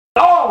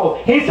Oh,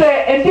 he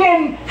said, and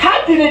then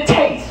how did it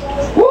taste?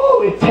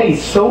 Woo, it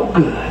tastes so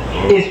good.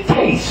 It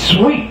tastes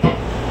sweet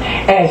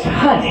as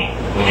honey.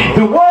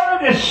 The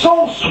word is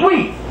so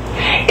sweet.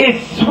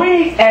 It's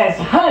sweet as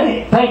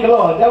honey. Thank you,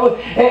 Lord. That was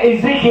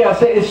Ezekiel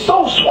said, it's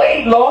so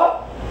sweet, Lord.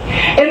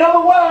 In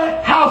other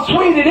words, how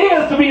sweet it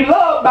is to be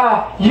loved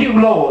by you,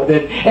 Lord.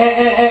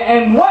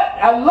 And what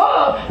I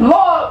love,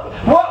 Lord,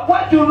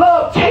 what do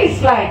love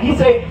taste like? He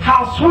said,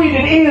 how sweet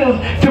it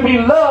is to be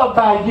loved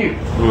by you.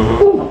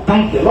 Ooh,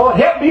 thank you, Lord.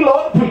 Help me,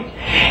 Lord, preach.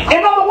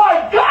 In other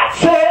words, God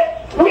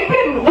said, we've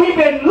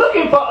been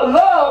looking for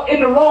love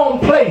in the wrong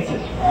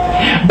places.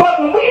 But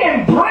when we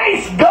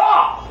embrace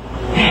God,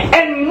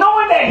 and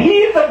knowing that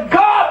He's the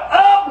God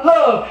of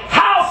love,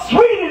 how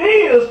sweet it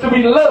is to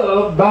be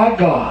loved by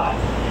God.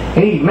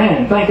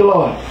 Amen. Thank you,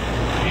 Lord.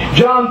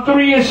 John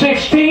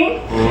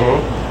 3:16.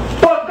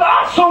 For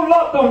God so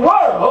loved the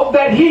world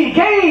that He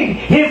gave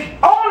His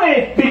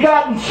only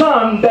begotten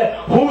Son, that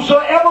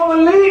whosoever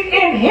believes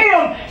in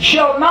Him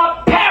shall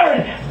not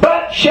perish,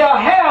 but shall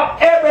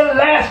have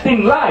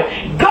everlasting life.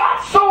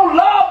 God so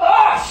loved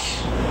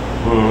us.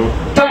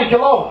 Thank you,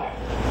 Lord.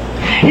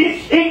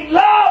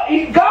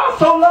 God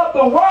so loved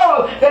the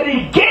world that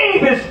He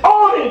gave His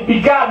only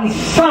begotten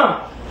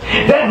Son,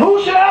 that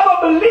whosoever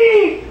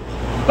believes,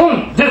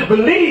 just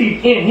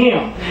believe in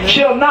Him,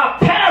 shall not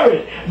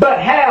perish, but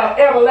have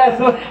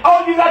everlasting life.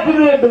 All you got to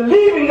do is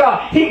believe in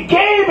God. He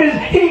gave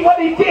what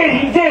He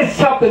did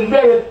something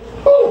very,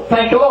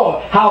 thank you,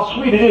 Lord, how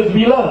sweet it is to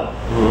be loved.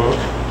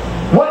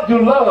 What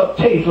do love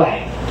taste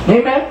like?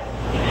 Amen?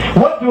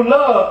 What do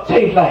love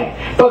taste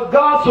like? But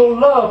God so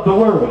loved the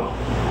world.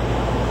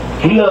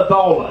 He loved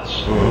all of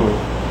us.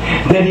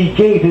 That He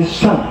gave His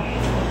Son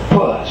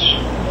for us.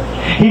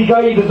 He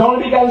gave His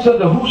only begotten Son,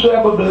 that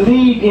whosoever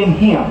believe in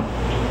Him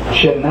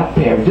shall not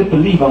perish. Just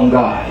believe on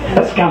God.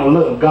 That's the kind of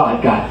love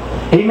God got.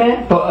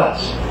 Amen? For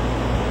us.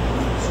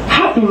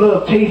 How do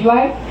love taste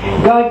like?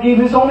 God gave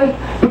His only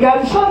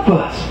begotten Son for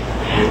us,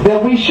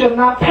 that we shall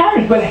not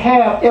perish, but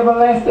have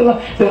everlasting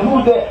life. That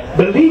who that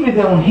believeth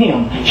on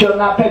Him shall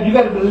not perish. You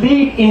got to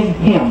believe in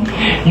Him.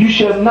 You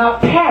shall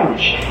not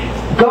perish.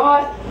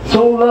 God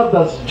so loved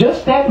us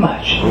just that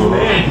much,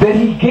 that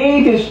He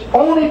gave His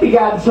only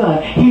begotten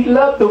Son. He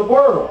loved the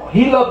world.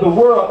 He loved the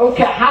world. Don't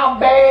care how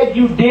bad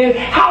you did.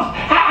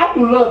 How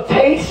do love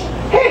taste?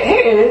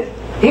 Here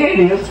it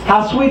is.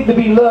 How sweet to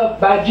be loved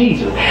by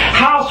Jesus.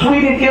 How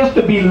sweet it is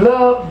to be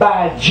loved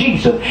by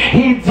Jesus.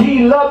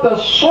 He loved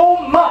us so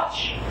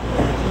much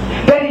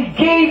that He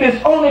gave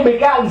His only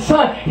begotten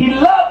Son. He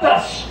loved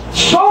us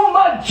so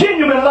much,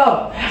 genuine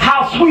love.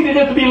 How sweet it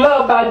is to be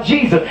loved by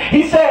Jesus.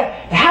 He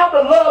said, how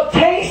the love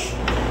tastes?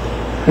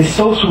 It's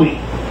so sweet.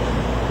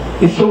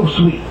 It's so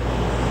sweet.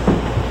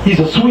 He's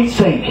a sweet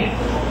Savior.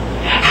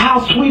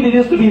 How sweet it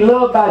is to be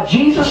loved by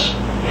Jesus.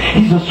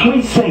 He's a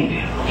sweet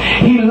Savior.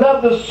 He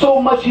loved us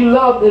so much. He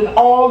loved in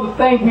all the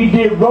things we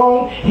did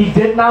wrong. He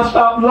did not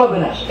stop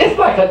loving us. It's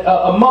like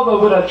a mother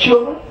with her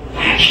children.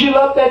 She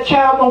loved that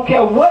child, don't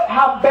care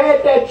how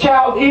bad that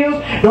child is,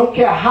 don't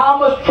care how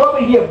much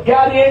trouble he have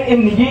got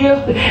in the years,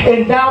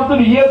 and down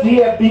through the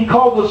years he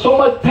caused her so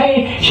much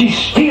pain, she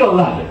still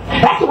loved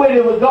him. That's the way it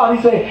is with God.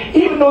 He said,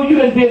 even though you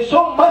done did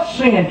so much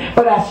sin,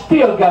 but I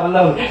still gotta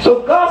love it.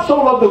 So God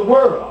so loved the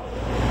world,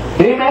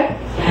 amen,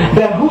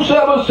 that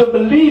whosoever shall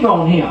believe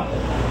on Him,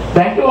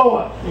 thank the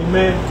Lord,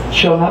 amen,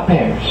 shall not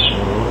perish,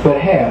 but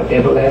have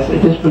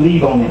everlasting. Just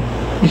believe on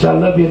Him. He said, I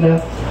love you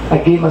enough. I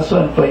gave my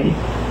Son for you.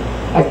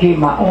 I gave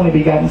my only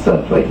begotten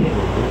Son for you.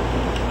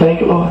 Thank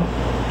you, Lord,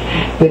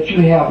 that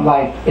you have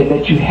life and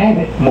that you have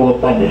it more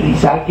abundantly.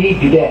 So I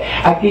gave you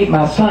that. I gave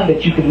my Son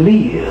that you can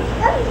live.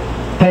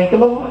 Thank you,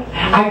 Lord.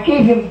 I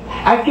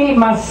gave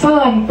my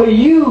Son for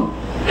you,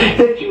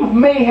 that you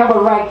may have a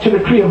right to the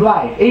tree of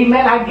life.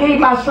 Amen. I gave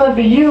my Son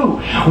for you.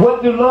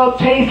 What do love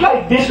taste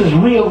like? This is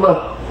real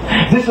love.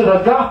 This is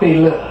agape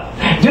love.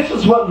 This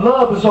is what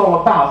love is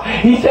all about.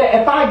 He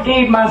said, if I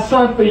gave my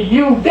Son for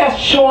you, that's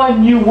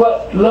showing you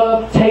what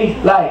love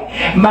tastes like.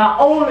 My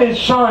only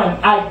Son,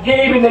 I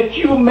gave Him that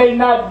you may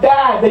not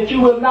die, that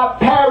you will not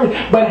perish,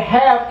 but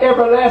have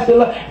everlasting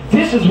love.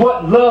 This is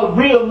what love,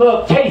 real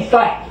love tastes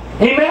like.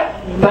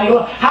 Amen? Thank you,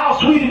 Lord. How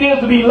sweet it is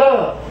to be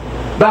loved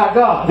by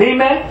God.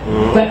 Amen?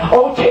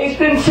 Oh,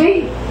 taste and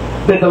see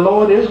that the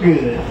Lord is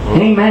good.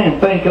 Amen.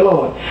 Thank you,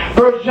 Lord.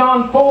 1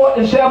 John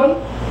 4:7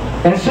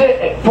 and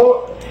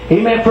 4.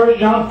 Amen. 1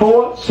 John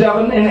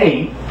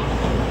 4:7-8.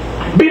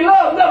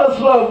 Beloved, let us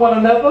love one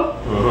another,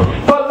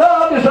 for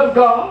love is of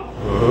God.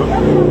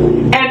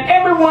 And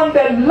everyone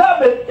that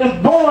loveth is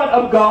born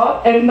of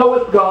God and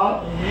knoweth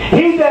God.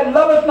 He that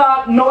loveth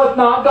not knoweth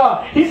not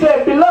God. He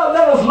said, beloved,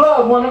 let us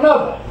love one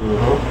another.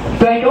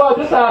 Thank you, Lord.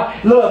 This is how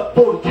love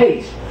for the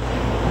taste.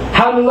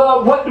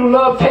 What do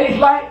love taste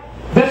like?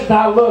 This is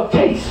how love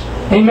tastes.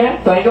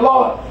 Amen. Thank you,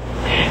 Lord.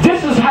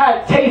 This is how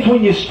it tastes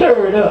when you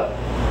stir it up.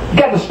 You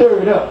got to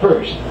stir it up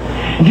first.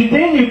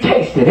 Then you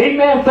taste it.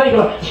 Amen. Thank you,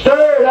 Lord.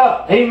 Stir it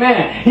up.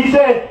 Amen. He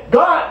said,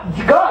 God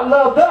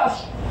loved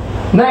us.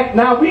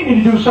 Now we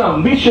need to do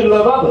something. We should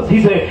love others.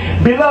 He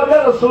said, beloved,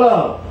 let us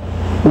love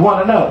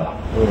one another.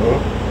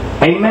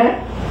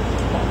 Amen.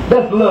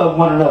 Let's love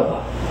one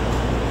another.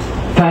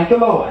 Thank you,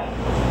 Lord.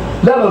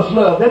 Let us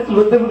love. That's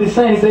what he's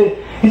saying.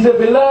 He said,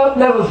 beloved,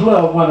 let us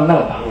love one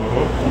another.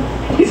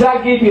 He said,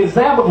 I gave you an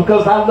example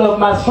because I love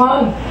my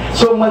son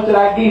so much that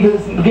I gave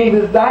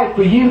his life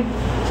for you.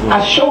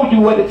 I showed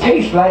you what it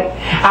tastes like.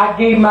 I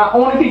gave my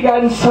only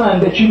begotten son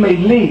that you may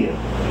live.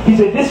 He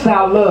said, this is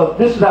how love,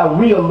 this is how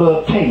real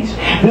love tastes.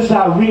 This is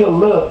how real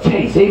love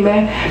tastes.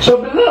 Amen.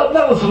 So beloved,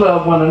 let us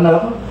love one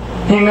another.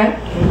 Amen.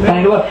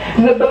 Thank you, Lord.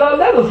 He said, beloved,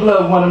 let us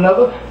love one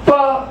another.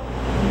 For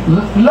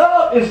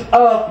love is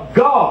of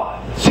God.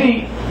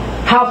 See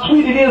how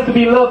sweet it is to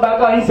be loved by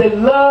God. He said,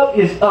 love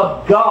is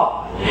of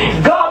God.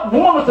 God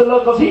wants us to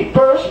love because He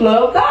first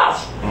loved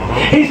us.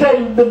 He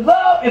said, the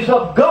love is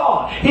of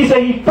God. He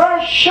said, He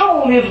first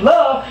shown His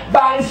love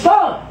by His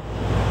Son.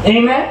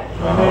 Amen.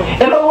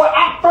 In other words,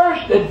 I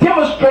first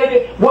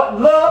demonstrated what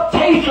love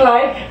tastes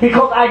like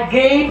because I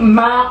gave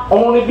my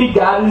only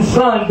begotten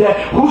Son,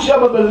 that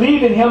whosoever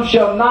believe in Him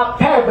shall not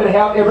perish but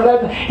have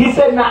everlasting. He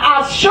said, now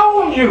I've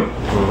shown you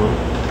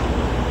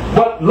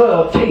what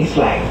love tastes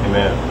like.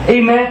 Amen.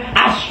 Amen.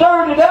 I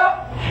stirred it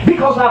up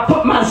because I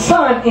put my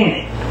Son in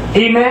it.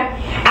 Amen.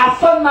 I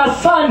sent my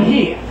Son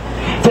here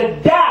to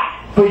die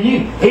for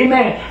you.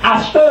 Amen.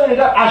 I stirred it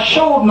up. I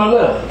showed my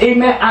love.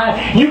 Amen.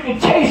 You can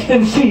taste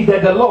and see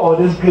that the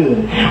Lord is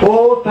good.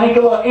 Oh, thank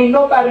the Lord. Ain't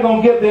nobody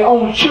going to give their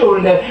own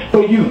children that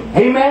for you.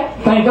 Amen.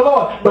 Thank the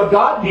Lord. But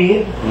God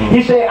did.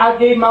 He said, I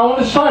gave my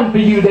only Son for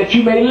you that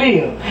you may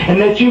live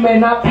and that you may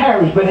not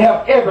perish but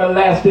have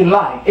everlasting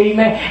life.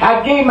 Amen.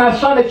 I gave my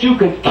Son that you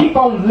could keep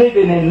on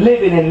living and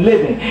living and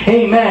living.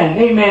 Amen.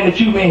 Amen.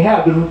 That you may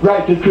have the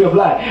right to the tree of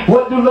life.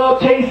 What do love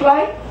taste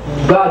like?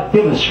 God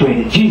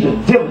demonstrated. Jesus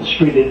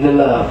demonstrated the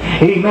love.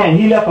 Amen.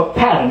 He left a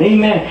pattern.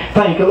 Amen.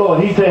 Thank the Lord.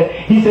 He said,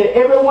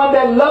 everyone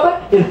that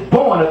loveth is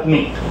born of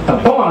me,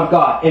 born of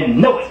God, and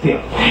knoweth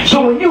Him.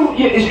 So when he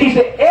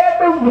said,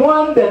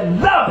 everyone that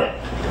loveth,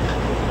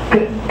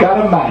 good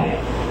God Almighty.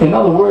 In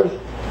other words,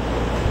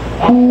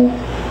 who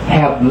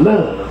have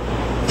love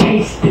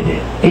tasted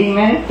it.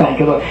 Amen. Thank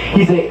you, Lord.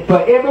 He said,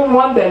 for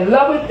everyone that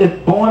loveth is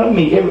born of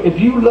me. If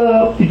you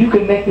love, if you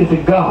connected to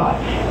God,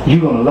 you're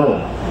going to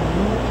love.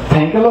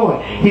 Thank the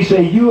Lord. He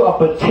said, you are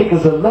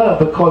partakers of love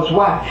because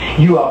why?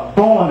 You are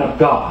born of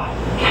God.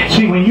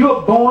 See, when you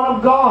are born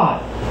of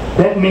God,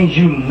 that means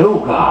you know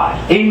God.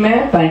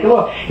 Amen. Thank the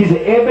Lord. He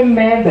said, every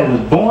man that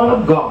is born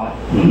of God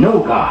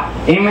know God.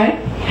 Amen.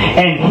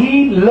 And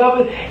He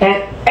loveth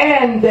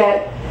and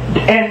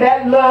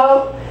that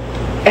love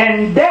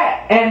and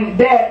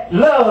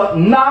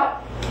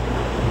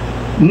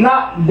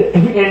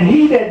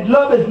he that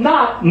loveth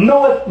not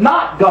knoweth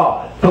not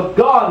God, for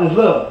God is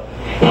love.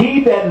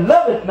 He that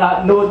loveth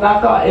not knoweth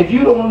not God. If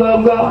you don't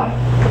love God,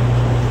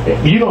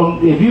 you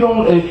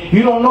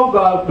don't know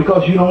God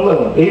because you don't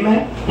love.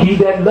 Amen. He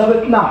that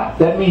loveth not.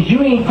 That means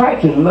you ain't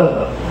practicing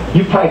love.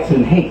 You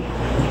practicing hate.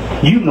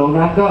 You know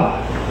not God.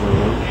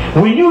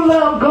 When you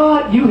love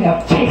God, you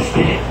have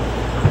tasted it.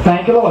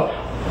 Thank you, Lord.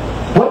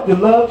 What does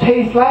love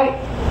taste like?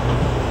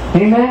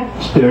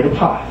 Amen. Stir the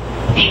pot.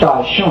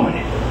 Start showing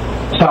it.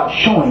 Start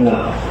showing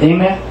love.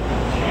 Amen.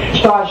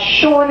 Start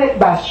showing it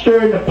by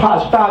stirring the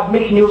pot. Start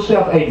making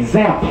yourself an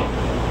example.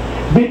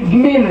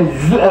 Men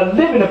a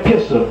living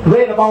epistle,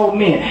 read of all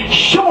men,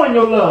 showing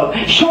your love,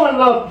 showing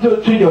love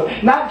to your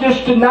not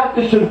just to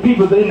the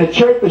people in the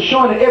church, but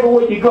showing it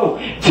everywhere you go.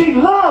 See,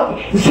 love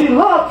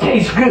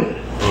tastes good.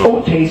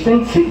 Oh, taste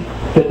and see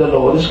that the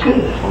Lord is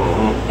good.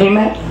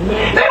 Amen.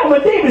 Now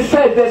when David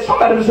said that,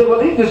 somebody would say,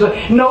 well, he just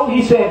no,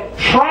 he said,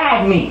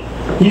 try me.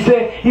 He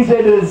said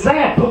the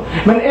example.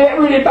 When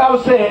every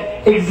Bible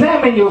said,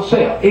 examine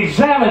yourself,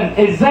 examine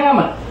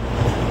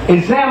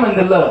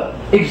the love.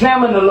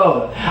 Examine the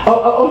Lord.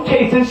 Oh,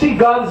 taste and see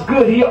God is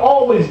good. He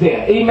always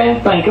there.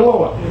 Amen. Thank you,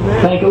 Lord.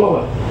 Amen. Thank you,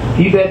 Lord.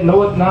 He that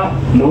knoweth not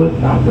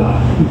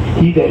God.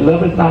 He that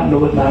loveth not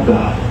knoweth not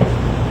God.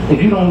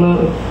 If you don't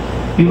love,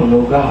 you don't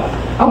know God.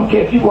 I don't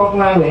care if you walk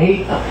around with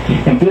hate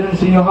and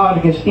bitterness in your heart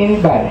against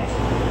anybody.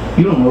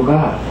 You don't know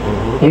God.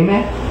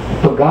 Amen.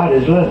 But God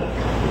is love.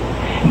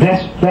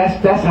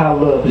 That's how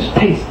love is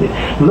tasted.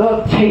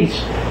 Love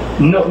tastes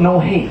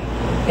no hate.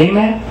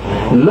 Amen.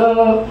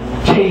 Love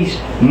tastes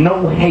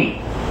no hate.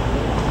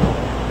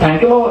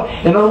 Thank you, Lord.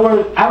 In other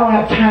words, I don't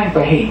have time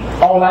for hate.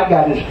 All I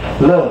got is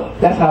love.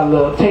 That's how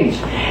love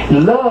tastes.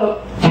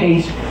 Love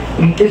tastes.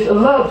 It's a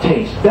love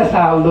taste. That's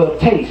how love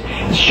tastes.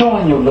 It's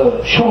showing your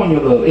love. Showing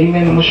your love.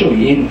 Amen. I'm going to show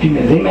you in a few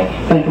minutes. Amen.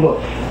 Thank you,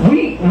 Lord.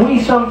 We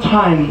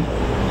sometimes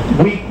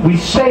we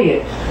say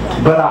it,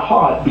 but our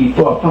heart be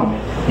far from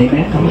it.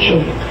 Amen. I'm going to show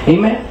you.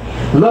 Amen.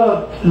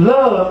 Love.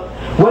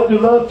 What do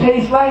love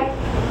taste like?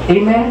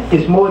 Amen.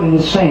 It's more than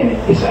just saying it.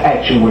 It's an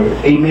action word.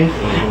 Amen.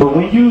 But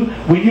when you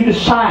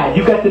decide,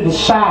 you got to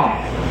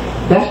decide.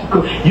 That's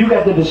because you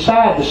got to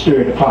decide to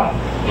stir the pot.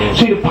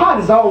 See, the pot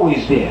is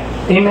always there.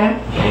 Amen.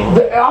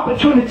 The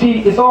opportunity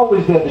is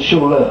always there to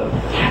show love.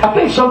 I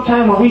think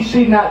sometimes when we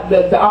see not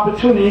the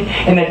opportunity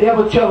and the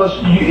devil tell us,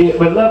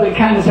 with love and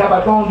kindness have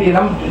I gone thee, and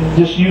I'm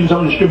just using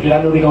some of the scriptures.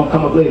 I know they're going to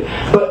come up later.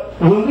 But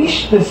when we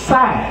each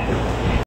decide